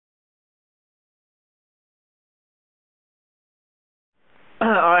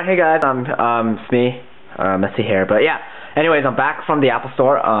Alright, hey guys, it's me, Messy here, but yeah, anyways, I'm back from the Apple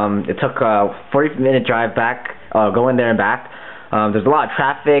Store. It took a 40-minute drive back, going there and back. There's a lot of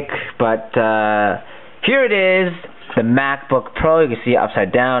traffic, but, here it is, the MacBook Pro. You can see it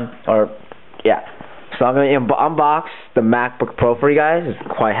upside down, yeah. So I'm going to unbox the MacBook Pro for you guys. It's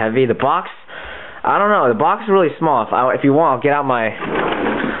quite heavy. The box, I don't know, the box is really small. If you want, I'll get out my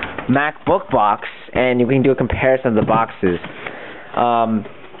MacBook box, and you can do a comparison of the boxes.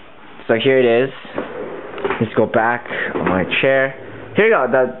 So here it is. Let's go back on my chair. Here you go,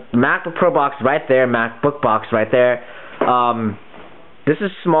 the MacBook Pro box right there, MacBook box right there. This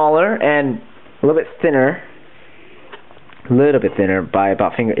is smaller and a little bit thinner. A little bit thinner by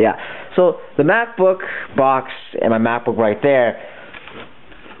about finger, yeah. So the MacBook box and my MacBook right there,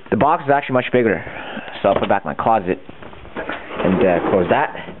 the box is actually much bigger. So I'll put it back in my closet and close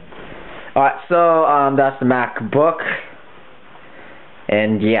that. Alright, so that's the MacBook.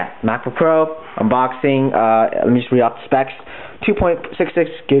 And yeah, MacBook Pro unboxing. Let me just read off the specs. 2.66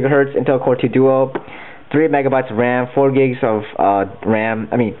 gigahertz Intel Core 2 Duo, 3 megabytes of RAM, 4 gigs of RAM.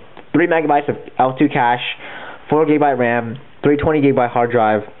 3 megabytes of L2 cache, 4 gigabyte RAM, 320 gigabyte hard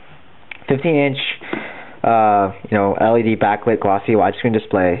drive, 15-inch LED backlit glossy widescreen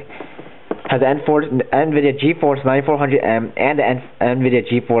display. Has the NVIDIA GeForce 9400M and the NVIDIA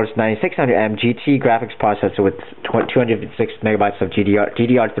GeForce 9600M GT graphics processor with 256 megabytes of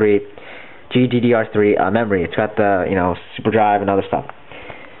GDDR3 memory. It's got the super drive and other stuff.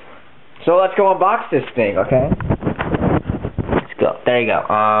 So let's go unbox this thing, okay? Let's go. There you go.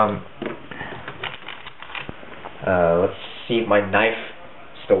 Let's see if my knife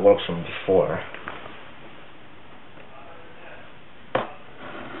still works from before.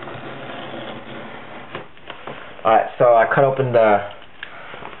 Alright, so I cut open so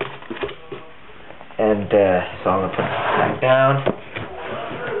I'm gonna put it back down.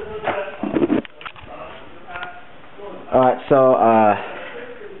 Alright, so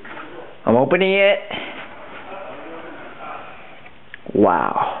I'm opening it.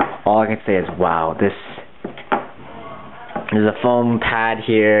 Wow. All I can say is wow. There's a foam pad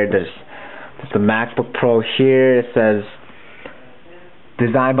here. There's the MacBook Pro here. It says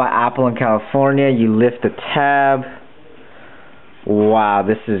designed by Apple in California. You lift the tab. Wow,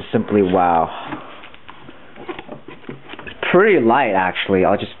 this is simply wow. It's pretty light actually.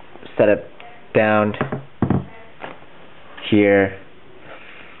 I'll just set it down here.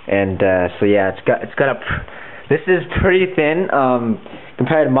 And so yeah, it's got a. This is pretty thin.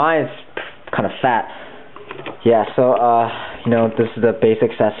 Compared to mine, it's kind of fat. Yeah. So this is the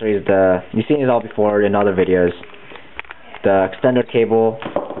basic accessories. You've seen it all before in other videos. The extender cable,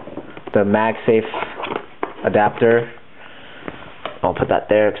 the MagSafe adapter. I'll put that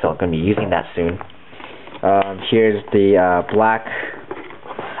there because I'm going to be using that soon. Here's the black.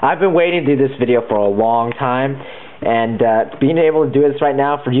 I've been waiting to do this video for a long time, and being able to do this right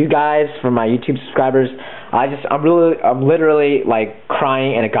now for you guys, for my YouTube subscribers, I'm literally like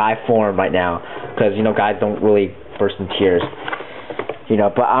crying in a guy form right now because guys don't really burst in tears.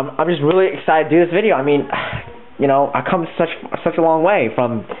 But I'm just really excited to do this video. I come such a long way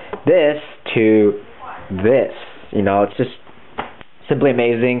from this to this. It's just simply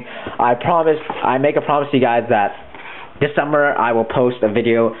amazing. I make a promise to you guys that this summer I will post a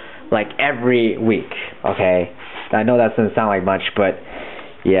video like every week. Okay, I know that doesn't sound like much, but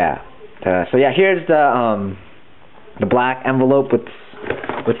yeah. So yeah, here's the black envelope with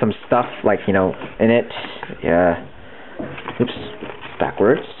some stuff like in it. Yeah. Oops,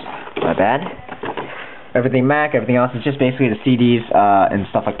 backwards. My bad. Everything Mac, everything else is just basically the CDs and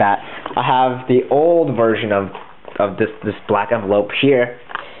stuff like that. I have the old version of this black envelope here.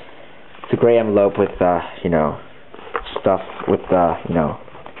 It's a gray envelope with stuff with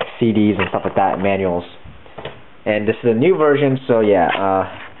CDs and stuff like that, and manuals. And this is a new version, so yeah.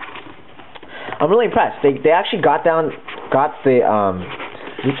 I'm really impressed. They actually got the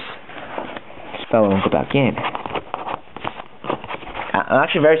oops, spell won't go back in. I'm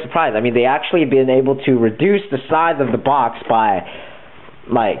actually very surprised. They actually been able to reduce the size of the box by,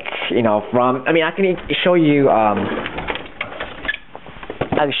 from. I can show you. I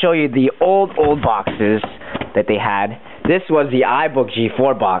can show you the old boxes that they had. This was the iBook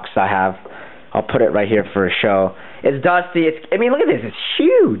G4 box I have. I'll put it right here for a show. It's dusty. Look at this. It's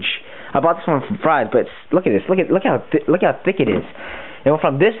huge. I bought this one from Fry's, but look at this. Look how thick it is. It went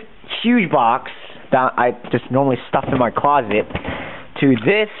from this huge box that I just normally stuff in my closet to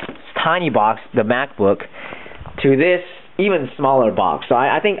this tiny box, the MacBook, to this even smaller box. So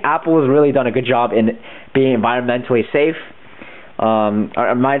I think Apple has really done a good job in being environmentally safe, or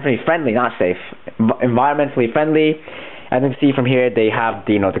environmentally friendly, not safe, environmentally friendly, As you can see from here, they have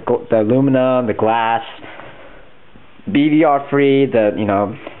the the aluminum, the glass, BVR free, the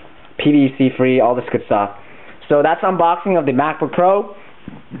PVC free, all this good stuff. So that's unboxing of the MacBook Pro.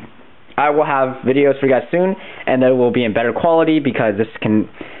 I will have videos for you guys soon, and they will be in better quality because this can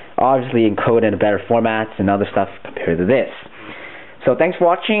obviously encode in a better formats and other stuff compared to this. So thanks for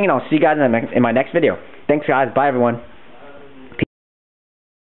watching, and I'll see you guys in my next video. Thanks guys, bye everyone.